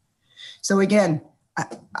children. So again,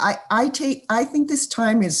 I think this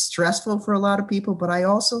time is stressful for a lot of people, but I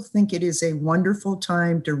also think it is a wonderful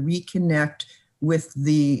time to reconnect with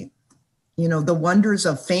the wonders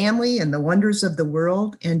of family and the wonders of the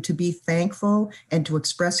world, and to be thankful and to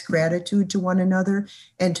express gratitude to one another,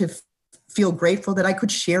 and to feel grateful that I could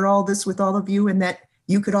share all this with all of you and that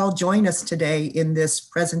you could all join us today in this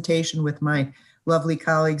presentation with my lovely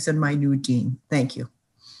colleagues and my new dean. Thank you.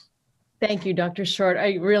 Thank you, Dr. Short.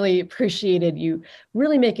 I really appreciated you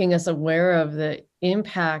really making us aware of the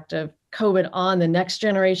impact of COVID on the next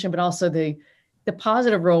generation, but also the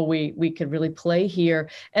positive role we could really play here.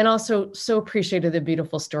 And also so appreciated the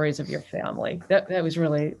beautiful stories of your family. That was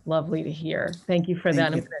really lovely to hear. Thank you for that.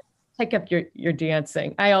 I'm going to take up your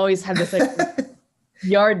dancing. I always had this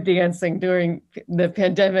yard dancing during the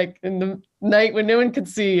pandemic in the night when no one could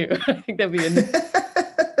see you. I think that'd be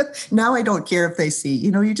Now I don't care if they see,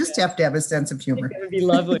 you just have to have a sense of humor. That would be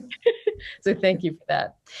lovely. So thank you for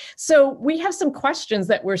that. So we have some questions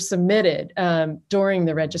that were submitted during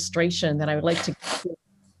the registration that I would like to.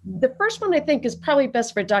 The first one I think is probably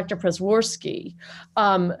best for Dr. Przeworski.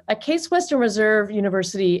 A Case Western Reserve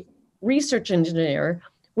University research engineer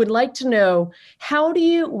would like to know, how do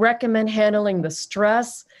you recommend handling the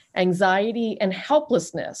stress, anxiety, and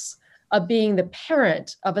helplessness of being the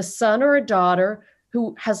parent of a son or a daughter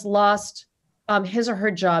who has lost his or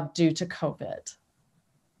her job due to COVID?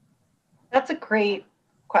 That's a great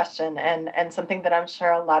question, and something that I'm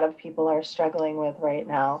sure a lot of people are struggling with right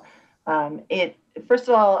now. First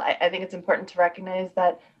of all, I think it's important to recognize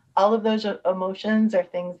that all of those emotions are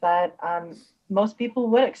things that most people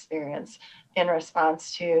would experience in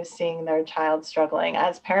response to seeing their child struggling.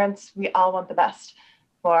 As parents, we all want the best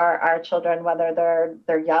for our children, whether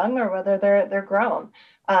they're young or whether they're grown.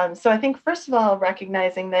 So I think, first of all,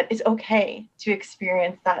 recognizing that it's okay to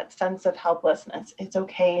experience that sense of helplessness. It's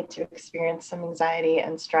okay to experience some anxiety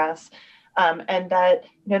and stress, and that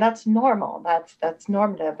that's normal. That's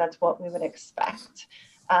normative. That's what we would expect.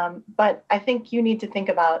 But I think you need to think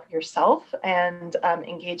about yourself and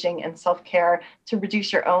engaging in self-care to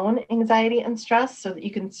reduce your own anxiety and stress, so that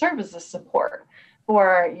you can serve as a support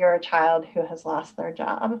for your child who has lost their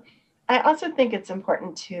job. I also think it's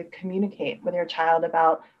important to communicate with your child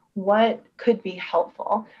about what could be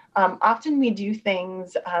helpful. Often we do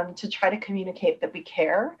things to try to communicate that we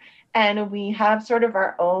care, and we have sort of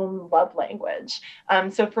our own love language.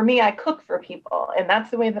 So for me, I cook for people, and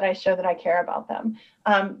that's the way that I show that I care about them.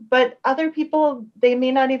 But other people, they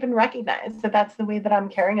may not even recognize that that's the way that I'm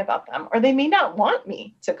caring about them, or they may not want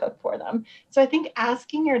me to cook for them. So I think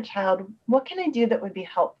asking your child, what can I do that would be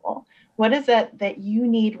helpful? What is it that you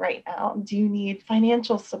need right now? Do you need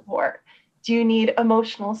financial support? Do you need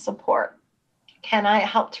emotional support? Can I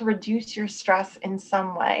help to reduce your stress in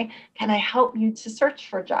some way? Can I help you to search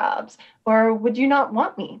for jobs? Or would you not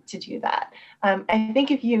want me to do that? I think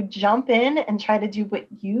if you jump in and try to do what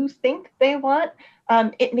you think they want,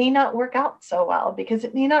 it may not work out so well, because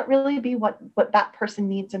it may not really be what that person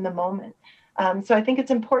needs in the moment. So I think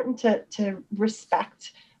it's important to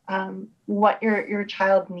respect what your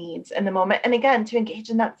child needs in the moment. And again, to engage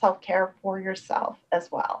in that self-care for yourself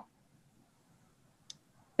as well.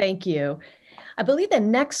 Thank you. I believe the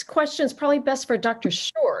next question is probably best for Dr.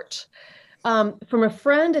 Short. From a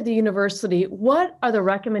friend at the university, what are the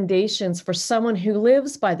recommendations for someone who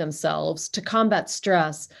lives by themselves to combat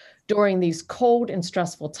stress during these cold and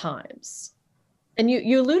stressful times? And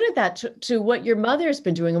you alluded that to what your mother's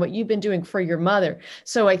been doing and what you've been doing for your mother.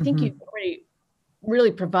 So I think you've already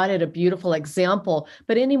really provided a beautiful example,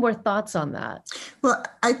 but any more thoughts on that? Well,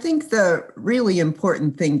 I think the really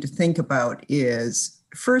important thing to think about is,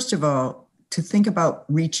 first of all, to think about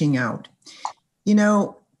reaching out. You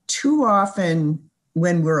know, too often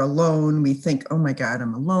when we're alone, we think, oh my God,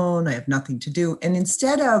 I'm alone, I have nothing to do. And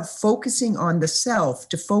instead of focusing on the self,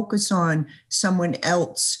 to focus on someone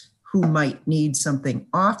else who might need something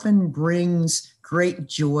often brings great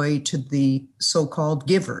joy to the so-called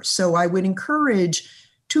giver. So I would encourage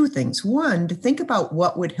two things. One, to think about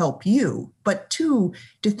what would help you, but two,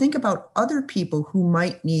 to think about other people who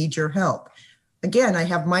might need your help. Again, I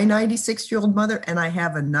have my 96-year-old mother, and I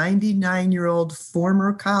have a 99-year-old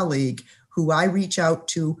former colleague who I reach out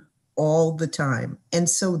to all the time. And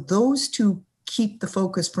so those two keep the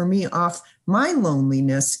focus for me off my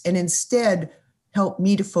loneliness and instead help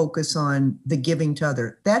me to focus on the giving to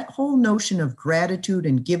other. That whole notion of gratitude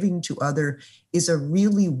and giving to other is a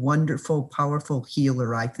really wonderful, powerful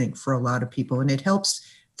healer, I think, for a lot of people. And it helps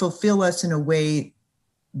fulfill us in a way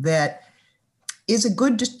that is a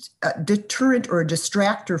good deterrent or a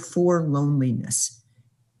distractor for loneliness.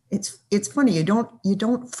 It's funny, you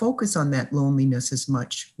don't focus on that loneliness as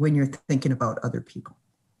much when you're thinking about other people.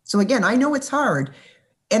 So again, I know it's hard.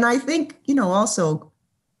 And I think, also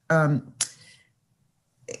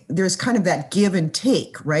there's kind of that give and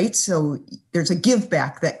take, right? So there's a give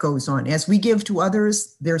back that goes on. As we give to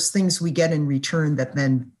others, there's things we get in return that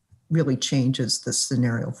then really changes the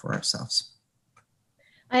scenario for ourselves.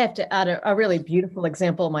 I have to add a really beautiful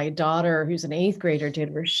example. My daughter, who's an 8th grader,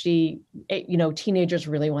 did, where she, teenagers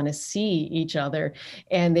really want to see each other.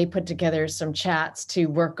 And they put together some chats to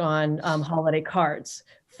work on holiday cards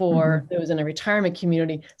for those in a retirement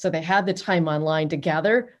community. So they had the time online to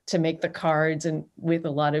gather to make the cards, and with a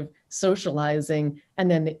lot of socializing. And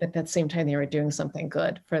then at that same time, they were doing something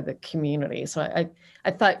good for the community. So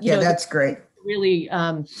I thought, that's great. Really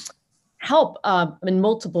help in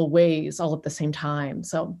multiple ways all at the same time.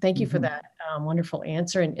 So thank you for that wonderful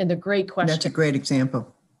answer and the great question. That's a great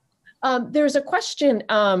example. There's a question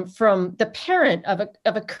from the parent of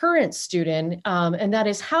a current student, and that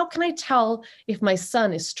is, how can I tell if my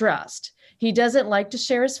son is stressed? He doesn't like to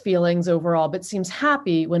share his feelings overall, but seems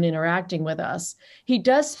happy when interacting with us. He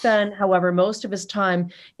does spend, however, most of his time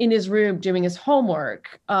in his room doing his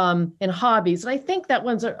homework and hobbies. And I think that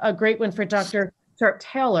one's a great one for Dr.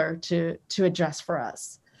 Sharpe-Taylor to address for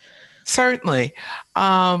us. Certainly.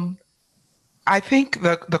 I think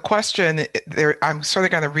the question there, I'm sort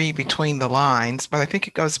of going to read between the lines, but I think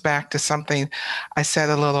it goes back to something I said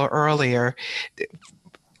a little earlier.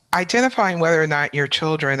 Identifying whether or not your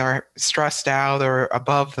children are stressed out or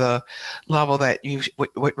above the level that you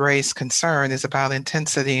would raise concern is about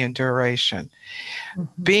intensity and duration.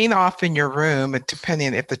 Being off in your room, and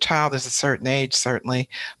depending if the child is a certain age, certainly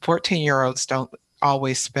 14-year-olds don't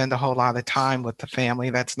always spend a whole lot of time with the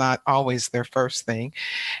family. That's not always their first thing.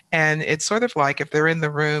 And it's sort of like if they're in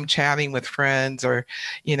the room chatting with friends or,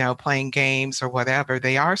 playing games or whatever,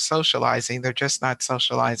 they are socializing. They're just not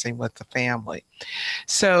socializing with the family.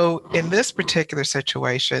 So in this particular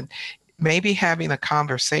situation, maybe having a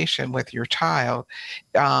conversation with your child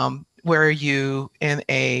where you, in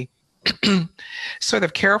a sort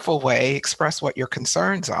of careful way, express what your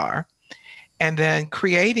concerns are, and then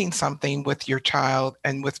creating something with your child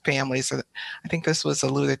and with families. And I think this was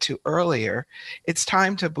alluded to earlier. It's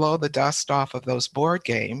time to blow the dust off of those board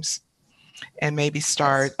games and maybe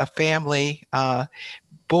start a family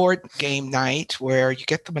board game night where you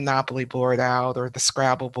get the Monopoly board out or the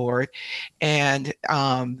Scrabble board. And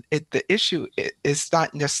the issue is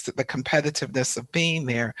not just the competitiveness of being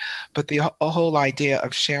there, but the whole idea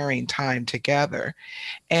of sharing time together.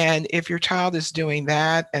 And if your child is doing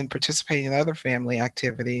that and participating in other family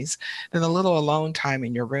activities, then a little alone time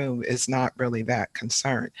in your room is not really that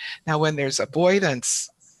concern. Now, when there's avoidance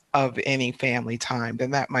of any family time,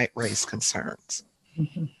 then that might raise concerns.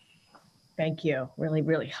 Mm-hmm. Thank you. Really,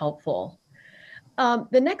 really helpful.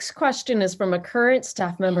 The next question is from a current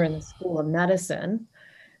staff member in the School of Medicine.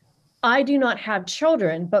 I do not have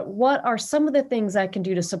children, but what are some of the things I can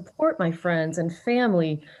do to support my friends and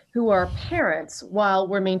family who are parents while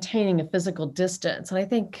we're maintaining a physical distance? And I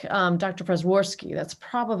think, Dr. Przeworski, that's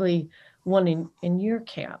probably one in your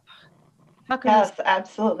camp. Yes,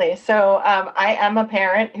 absolutely. So I am a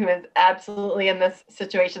parent who is absolutely in this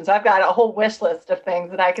situation. So I've got a whole wish list of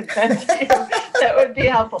things that I could send to you that would be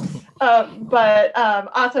helpful. But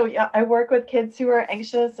also, yeah, I work with kids who are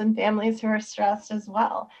anxious and families who are stressed as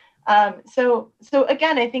well. So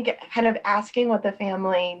again, I think kind of asking what the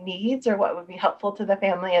family needs or what would be helpful to the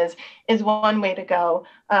family is one way to go.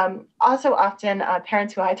 Also, often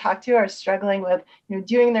parents who I talk to are struggling with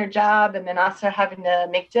doing their job and then also having to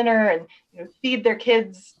make dinner and feed their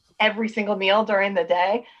kids every single meal during the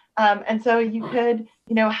day. And so you could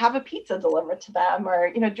have a pizza delivered to them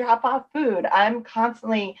or drop off food. I'm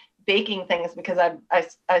constantly baking things because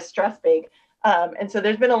I stress bake. And so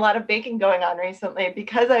there's been a lot of baking going on recently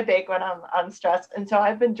because I bake when I'm stressed. And so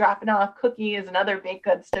I've been dropping off cookies and other baked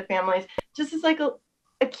goods to families just as like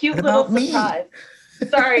a cute little surprise.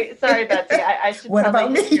 Sorry, Betsy. I should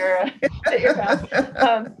probably hit your mouth.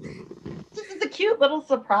 Just as a cute little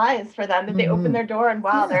surprise for them that they open their door and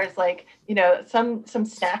wow, there's like, some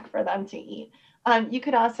snack for them to eat. You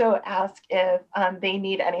could also ask if they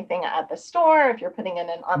need anything at the store, if you're putting in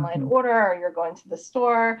an online order or you're going to the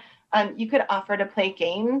store. You could offer to play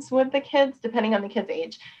games with the kids, depending on the kid's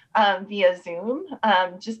age, via Zoom,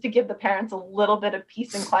 just to give the parents a little bit of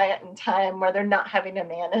peace and quiet and time where they're not having to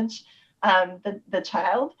manage the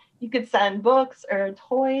child. You could send books or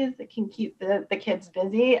toys that can keep the kids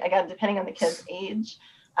busy, again, depending on the kid's age.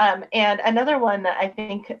 And another one that I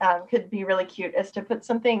think could be really cute is to put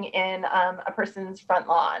something in a person's front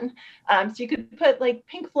lawn. So you could put like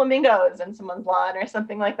pink flamingos in someone's lawn or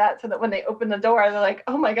something like that so that when they open the door, they're like,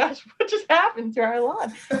 oh my gosh, what just happened to our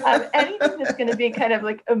lawn? Anything that's going to be kind of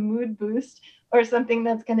like a mood boost or something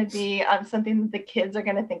that's going to be something that the kids are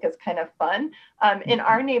going to think is kind of fun. In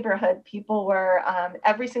our neighborhood, people were,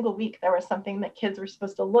 every single week, there was something that kids were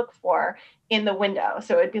supposed to look for in the window.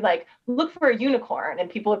 So it'd be like, look for a unicorn, and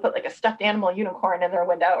people would put like a stuffed animal unicorn in their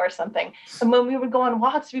window or something. And when we would go on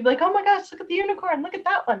walks, we'd be like, oh my gosh, look at the unicorn, look at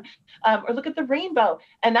that one, or look at the rainbow.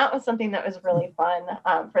 And that was something that was really fun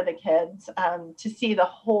for the kids to see the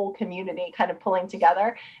whole community kind of pulling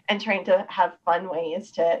together and trying to have fun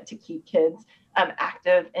ways to keep kids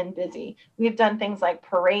active and busy. We've done things like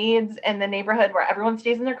parades in the neighborhood where everyone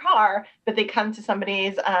stays in their car, but they come to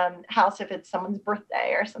somebody's house if it's someone's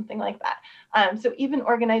birthday or something like that. So even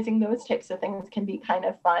organizing those types of things can be kind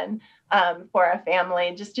of fun for a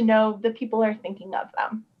family, just to know that people are thinking of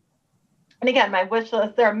them. And again, my wish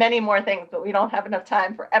list, there are many more things, but we don't have enough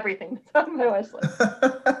time for everything that's on my wish list.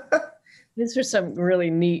 These are some really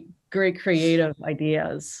neat, great creative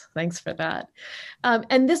ideas. Thanks for that.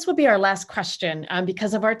 And this will be our last question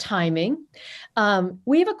because of our timing.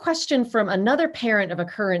 We have a question from another parent of a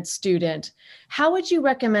current student. How would you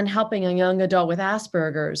recommend helping a young adult with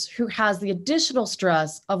Asperger's who has the additional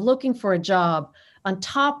stress of looking for a job on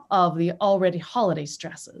top of the already holiday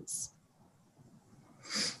stresses?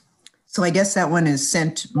 So I guess that one is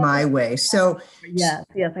sent my way. So yes,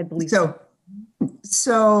 I believe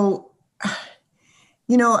so.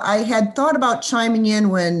 I had thought about chiming in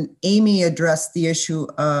when Amy addressed the issue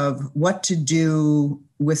of what to do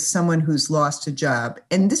with someone who's lost a job.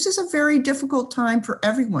 And this is a very difficult time for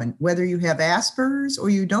everyone, whether you have Asperger's or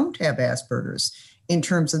you don't have Asperger's, in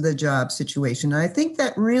terms of the job situation. And I think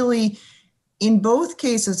that really, in both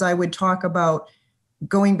cases, I would talk about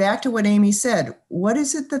going back to what Amy said. What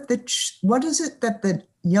is it that the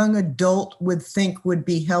young adult would think would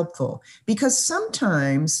be helpful? Because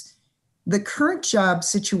sometimes the current job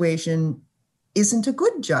situation isn't a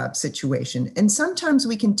good job situation. And sometimes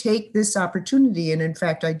we can take this opportunity. And in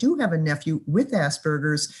fact, I do have a nephew with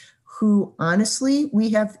Asperger's who honestly,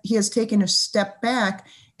 he has taken a step back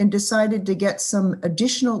and decided to get some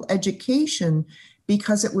additional education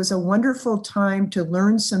because it was a wonderful time to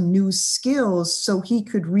learn some new skills so he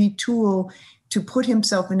could retool to put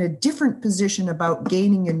himself in a different position about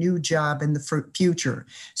gaining a new job in the future.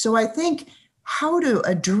 So I think how to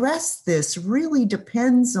address this really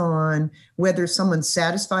depends on whether someone's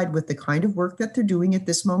satisfied with the kind of work that they're doing at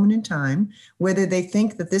this moment in time, whether they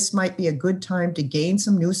think that this might be a good time to gain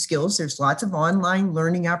some new skills. There's lots of online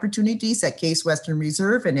learning opportunities at Case Western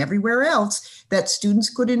Reserve and everywhere else that students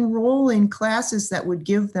could enroll in classes that would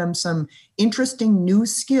give them some interesting new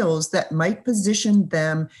skills that might position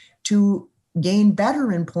them to gain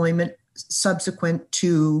better employment subsequent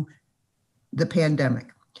to the pandemic.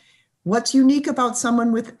 What's unique about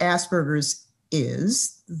someone with Asperger's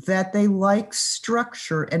is that they like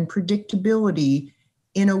structure and predictability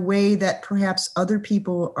in a way that perhaps other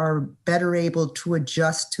people are better able to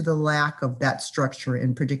adjust to the lack of that structure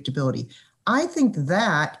and predictability. I think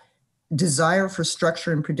that desire for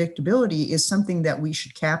structure and predictability is something that we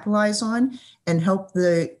should capitalize on and help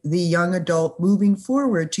the young adult moving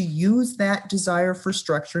forward to use that desire for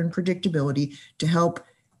structure and predictability to help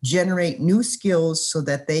generate new skills so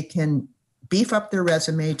that they can beef up their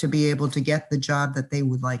resume to be able to get the job that they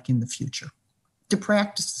would like in the future, to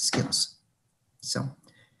practice the skills. So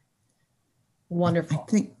wonderful.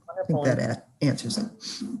 I think that answers it.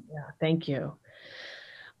 Yeah, thank you.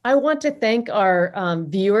 I want to thank our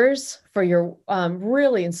viewers for your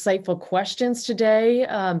really insightful questions today.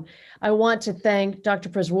 I want to thank Dr.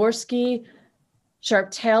 Przeworski,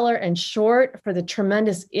 Sharpe-Taylor, and Short for the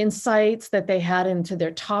tremendous insights that they had into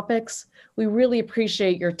their topics. We really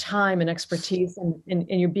appreciate your time and expertise and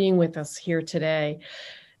your being with us here today.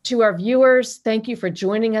 To our viewers, thank you for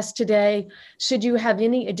joining us today. Should you have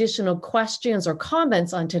any additional questions or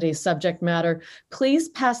comments on today's subject matter, please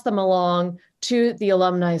pass them along to the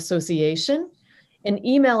Alumni Association. An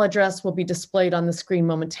email address will be displayed on the screen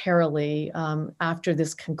momentarily after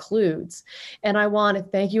this concludes. And I want to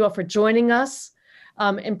thank you all for joining us.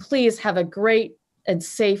 And please have a great and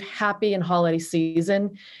safe, happy and holiday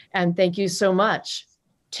season. And thank you so much.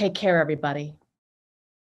 Take care, everybody.